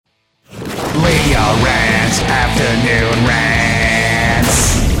Afternoon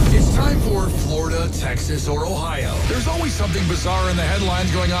Rants. It's time for Florida, Texas, or Ohio. There's always something bizarre in the headlines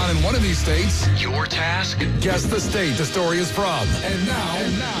going on in one of these states. Your task? Guess the state the story is from. And now,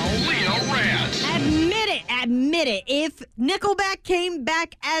 Leo Rants. Admit it. If Nickelback came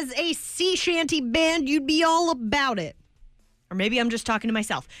back as a sea shanty band, you'd be all about it. Or maybe I'm just talking to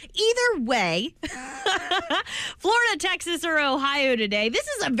myself. Either way, Florida, Texas, or Ohio today. This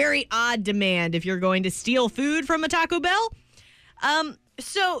is a very odd demand if you're going to steal food from a Taco Bell.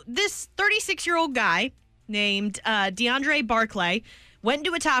 So this 36-year-old guy named DeAndre Barclay went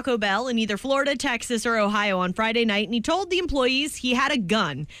to a Taco Bell in either Florida, Texas, or Ohio on Friday night, and he told the employees he had a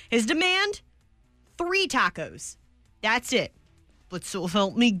gun. His demand, 3 tacos. That's it. But so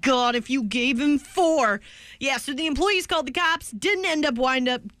help me God if you gave him 4. Yeah, so the employees called the cops, didn't wind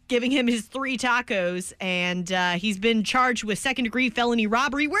up giving him his 3 tacos, and he's been charged with second-degree felony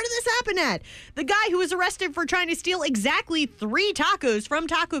robbery. Where did this happen at? The guy who was arrested for trying to steal exactly 3 tacos from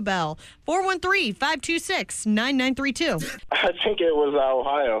Taco Bell. 413-526-9932. I think it was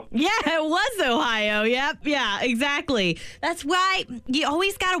Ohio. Yeah, it was Ohio. Yep, yeah, exactly. That's why you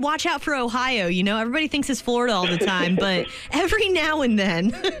always got to watch out for Ohio. You know, everybody thinks it's Florida all the time, but every now and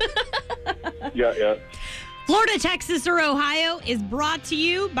then. Yeah. Florida, Texas, or Ohio is brought to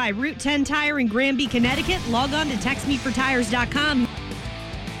you by Route 10 Tire in Granby, Connecticut. Log on to textmefortires.com.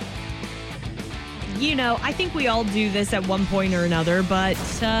 You know, I think we all do this at one point or another, but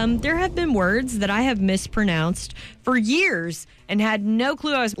there have been words that I have mispronounced for years and had no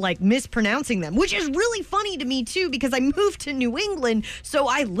clue I was, mispronouncing them, which is really funny to me, too, because I moved to New England, so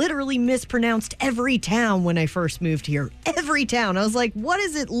I literally mispronounced every town when I first moved here. Every town. I was like, what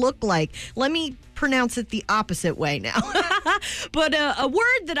does it look like? Let me pronounce it the opposite way now. But a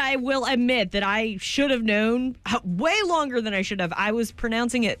word that I will admit that I should have known way longer than I should have, I was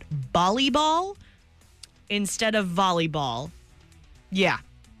pronouncing it volleyball instead of volleyball. Yeah.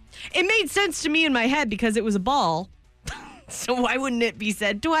 It made sense to me in my head because it was a ball. So why wouldn't it be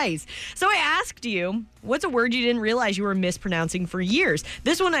said twice? So I asked you, what's a word you didn't realize you were mispronouncing for years?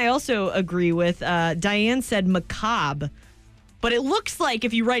 This one I also agree with. Diane said macabre. But it looks like,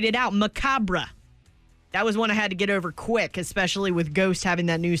 if you write it out, macabre. That was one I had to get over quick, especially with Ghost having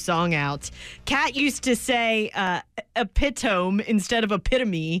that new song out. Kat used to say epitome instead of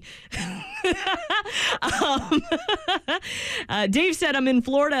epitome. Dave said I'm in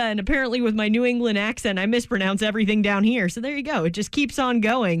Florida, and apparently with my New England accent, I mispronounce everything down here. So there you go. It just keeps on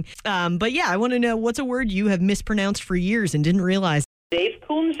going. But yeah, I want to know, what's a word you have mispronounced for years and didn't realize? Dave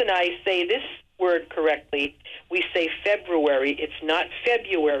Coombs and I say this word correctly. We say February. It's not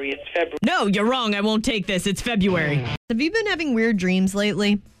February. It's February. No, you're wrong. I won't take this. It's February. Have you been having weird dreams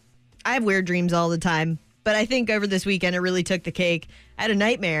lately? I have weird dreams all the time, but I think over this weekend it really took the cake. I had a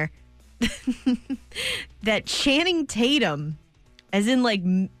nightmare that Channing Tatum, as in like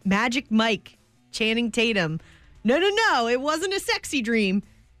Magic Mike, Channing Tatum. No, it wasn't a sexy dream.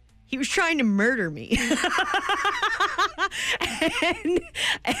 He was trying to murder me. and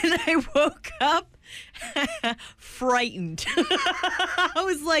I woke up frightened. I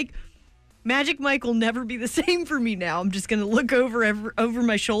was like, Magic Mike will never be the same for me now. I'm just going to look over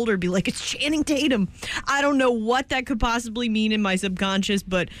my shoulder and be like, it's Channing Tatum. I don't know what that could possibly mean in my subconscious,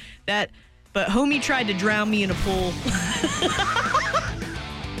 but homie tried to drown me in a pool.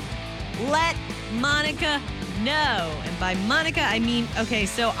 Let Monica know. And by Monica, I mean, okay,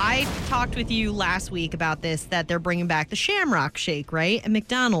 so I talked with you last week about this, that they're bringing back the Shamrock Shake, right, at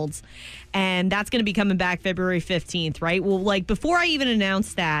McDonald's. And that's going to be coming back February 15th, right? Well, like, before I even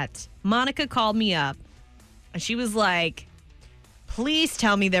announced that, Monica called me up, and she was like, please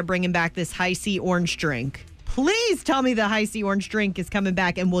tell me they're bringing back this High C orange drink. Please tell me the High C orange drink is coming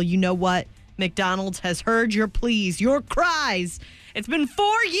back. And, well, you know what? McDonald's has heard your pleas, your cries. It's been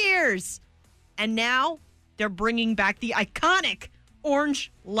 4 years. And now they're bringing back the iconic orange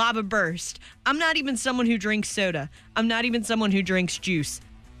lava burst. I'm not even someone who drinks soda. I'm not even someone who drinks juice.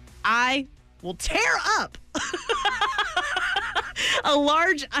 I will tear up a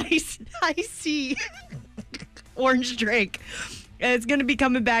large icy orange drink. And it's going to be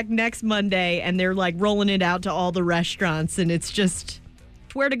coming back next Monday, and they're like rolling it out to all the restaurants, and it's just,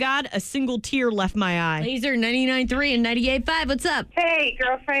 swear to God, a single tear left my eye. Laser 99.3 and 98.5. What's up? Hey,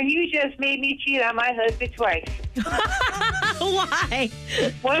 girlfriend, you just made me cheat on my husband twice. Why?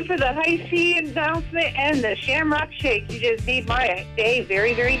 One for the High C announcement and the Shamrock Shake. You just made my day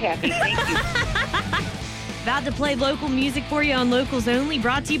very, very happy. Thank you. About to play local music for you on Locals Only,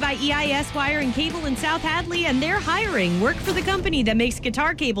 brought to you by EIS Wire and Cable in South Hadley, and they're hiring. Work for the company that makes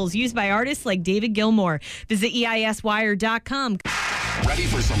guitar cables used by artists like David Gilmour. Visit EISWire.com. Ready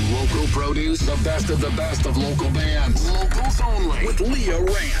for some local produce? The best of local bands. Locals only. With Leah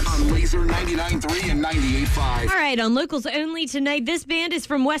Rance on Laser 99.3 and 98.5. All right, on Locals Only tonight, this band is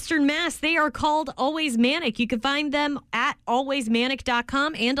from Western Mass. They are called Always Manic. You can find them at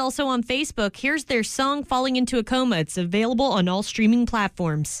alwaysmanic.com and also on Facebook. Here's their song, Falling Into a Coma. It's available on all streaming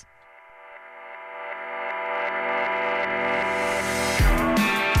platforms.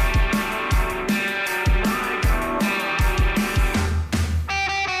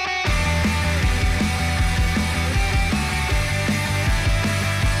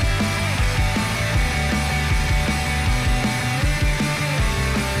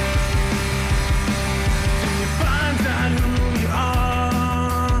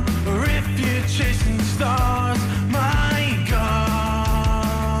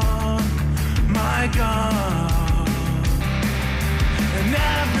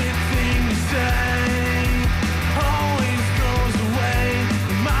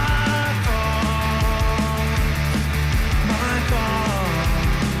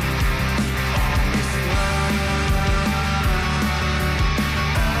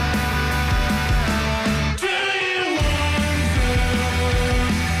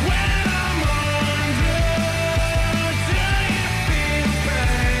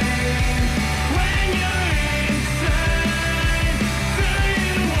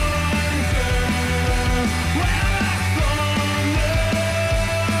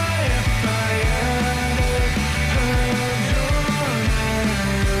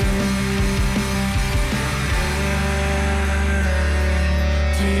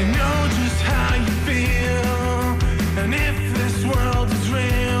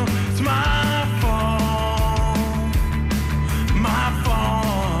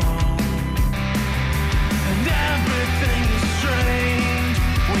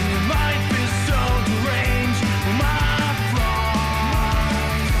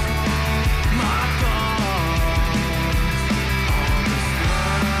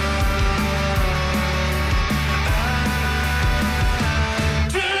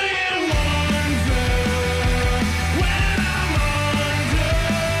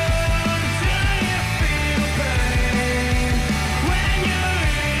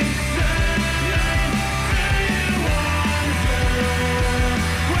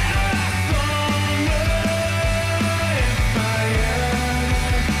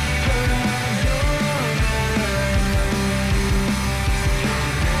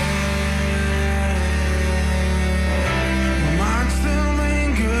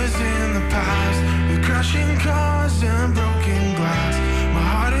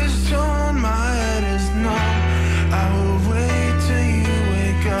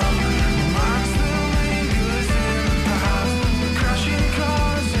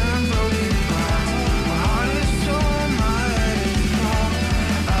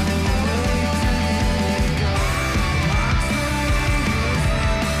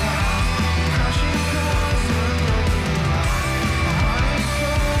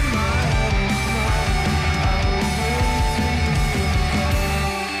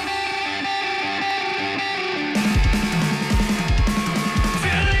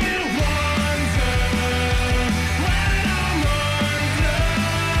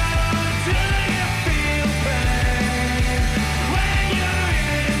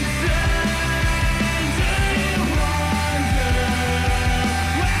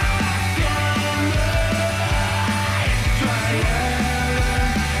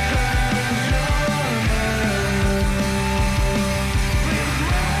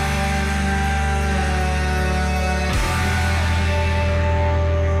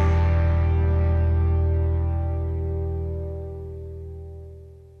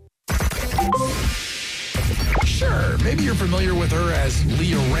 Maybe you're familiar with her as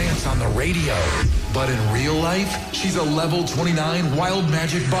Leah Rance on the radio. But in real life, she's a level 29 wild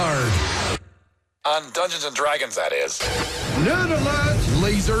magic bard. On Dungeons & Dragons, that is. Nerd alert!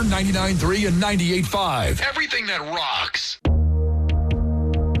 Laser 99.3 and 98.5. Everything that rocks.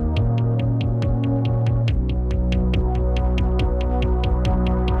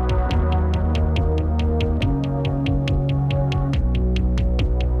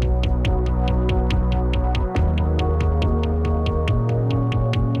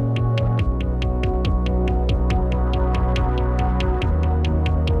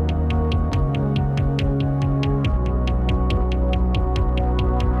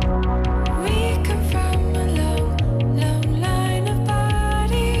 We come from a long, long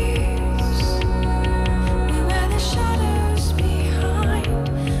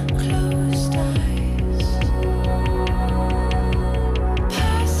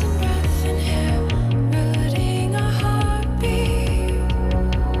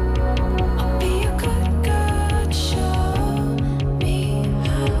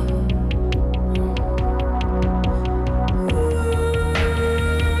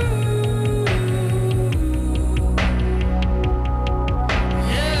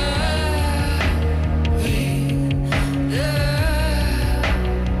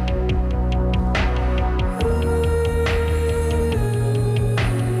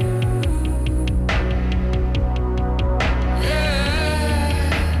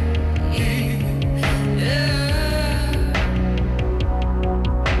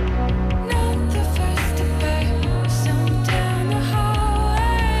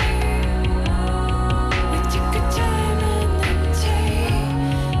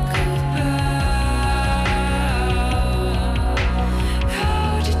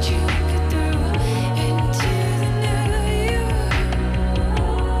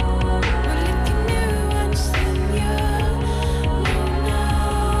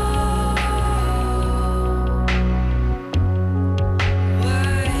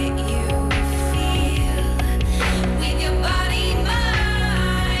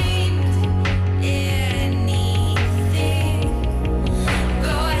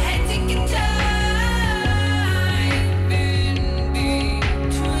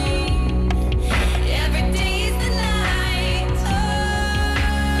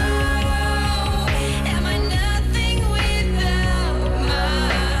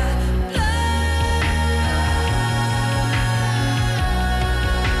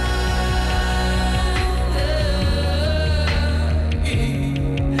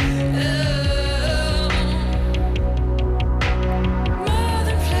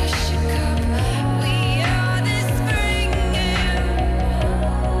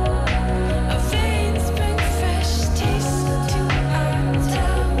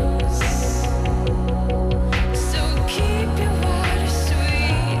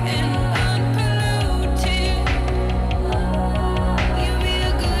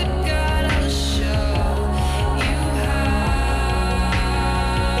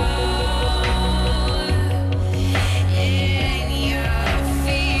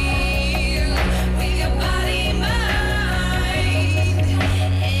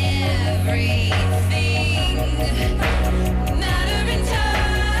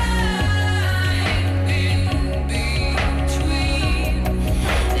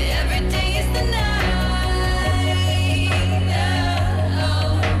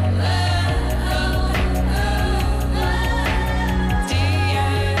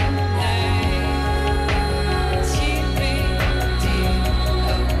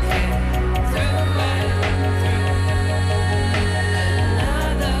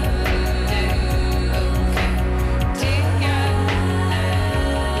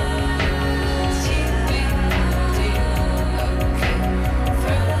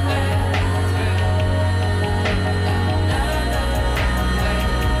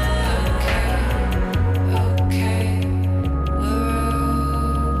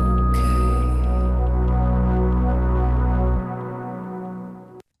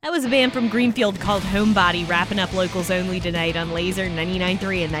That was a band from Greenfield called Homebody, wrapping up Locals Only tonight on Laser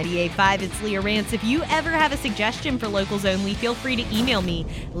 99.3 and 98.5. It's Leah Rance. If you ever have a suggestion for Locals Only, feel free to email me,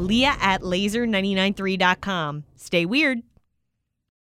 leah@laser993.com. Stay weird.